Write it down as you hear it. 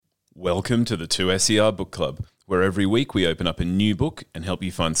Welcome to the 2SER Book Club, where every week we open up a new book and help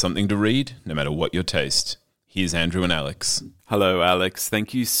you find something to read, no matter what your taste. Here's Andrew and Alex. Hello, Alex.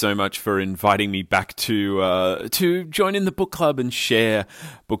 Thank you so much for inviting me back to join in the book club and share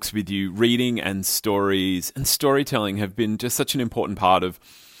books with you. Reading and stories and storytelling have been just such an important part of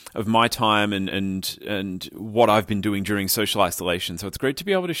my time and what I've been doing during social isolation. So it's great to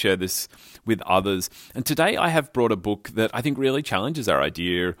be able to share this with others. And today I have brought a book that I think really challenges our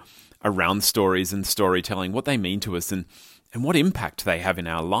idea around stories and storytelling, what they mean to us and what impact they have in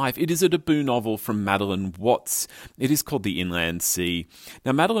our life. It is a debut novel from Madeleine Watts. It is called The Inland Sea.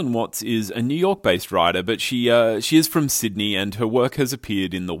 Now, Madeleine Watts is a New York-based writer, but she is from Sydney, and her work has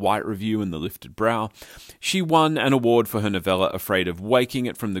appeared in The White Review and The Lifted Brow. She won an award for her novella Afraid of Waking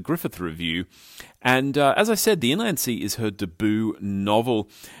It from the Griffith Review. And as I said, The Inland Sea is her debut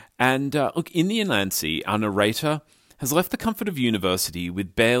novel. And look, in The Inland Sea, our narrator has left the comfort of university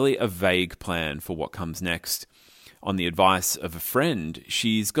with barely a vague plan for what comes next. On the advice of a friend,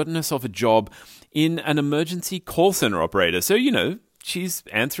 she's gotten herself a job in an emergency call center operator. So, she's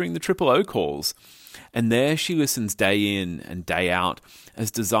answering the 000 calls. And there she listens day in and day out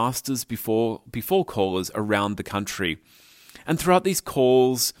as disasters befall callers around the country. And throughout these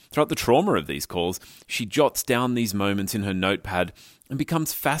calls, throughout the trauma of these calls, she jots down these moments in her notepad and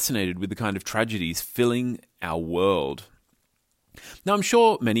becomes fascinated with the kind of tragedies filling our world. Now, I'm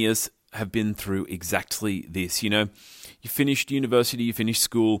sure many of us have been through exactly this. You finished university, you finished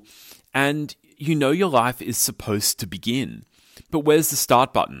school, and your life is supposed to begin. But where's the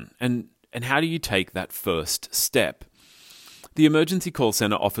start button? And how do you take that first step? The emergency call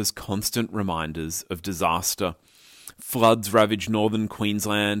centre offers constant reminders of disaster. Floods ravage northern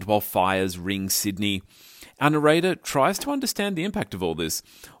Queensland while fires ring Sydney. Our narrator tries to understand the impact of all this,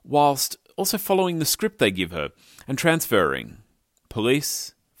 whilst also following the script they give her and transferring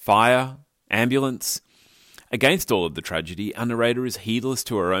police, fire, ambulance. Against all of the tragedy, our narrator is heedless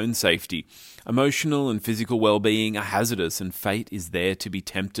to her own safety. Emotional and physical well-being are hazardous, and fate is there to be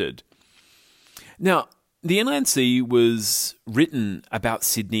tempted. Now, The Inland Sea was written about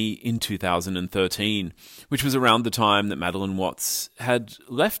Sydney in 2013, which was around the time that Madeleine Watts had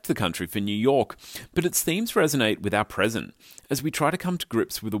left the country for New York. But its themes resonate with our present as we try to come to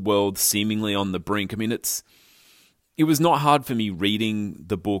grips with a world seemingly on the brink. I mean, it was not hard for me reading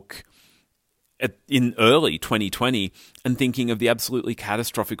the book in early 2020 and thinking of the absolutely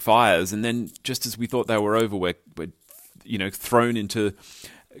catastrophic fires. And then just as we thought they were over, we're thrown into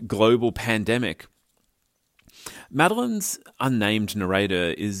global pandemic. Madeleine's unnamed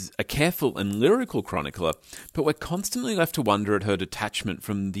narrator is a careful and lyrical chronicler, but we're constantly left to wonder at her detachment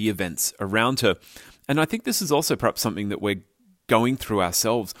from the events around her. And I think this is also perhaps something that we're going through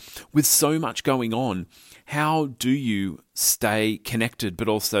ourselves. With so much going on, how do you stay connected but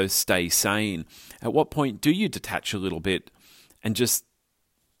also stay sane? At what point do you detach a little bit and just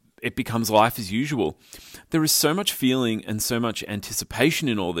it becomes life as usual? There is so much feeling and so much anticipation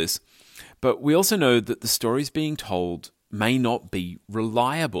in all this, but we also know that the stories being told may not be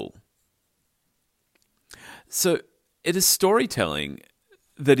reliable. So it is storytelling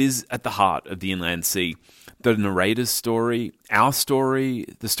that is at the heart of The Inland Sea. The narrator's story, our story,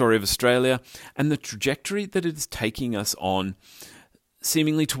 the story of Australia, and the trajectory that it is taking us on,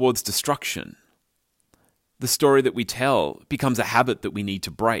 seemingly towards destruction. The story that we tell becomes a habit that we need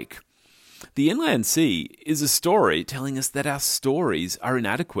to break. The Inland Sea is a story telling us that our stories are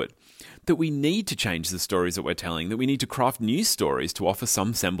inadequate, that we need to change the stories that we're telling, that we need to craft new stories to offer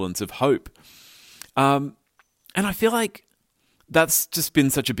some semblance of hope. And I feel like that's just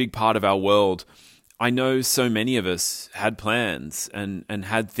been such a big part of our world. I know so many of us had plans and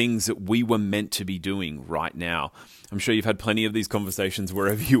had things that we were meant to be doing right now. I'm sure you've had plenty of these conversations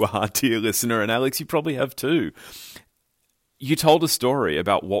wherever you are, dear listener, and Alex, you probably have too. You told a story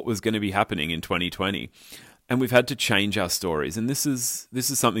about what was going to be happening in 2020, and we've had to change our stories. And this is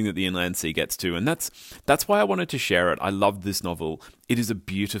something that The Inland Sea gets to, and that's why I wanted to share it. I love this novel. It is a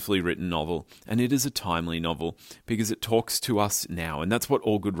beautifully written novel, and it is a timely novel because it talks to us now, and that's what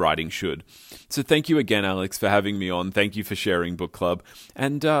all good writing should. So thank you again, Alex, for having me on. Thank you for sharing Book Club.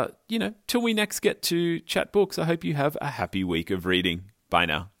 And, till we next get to chat books, I hope you have a happy week of reading. Bye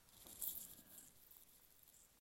now.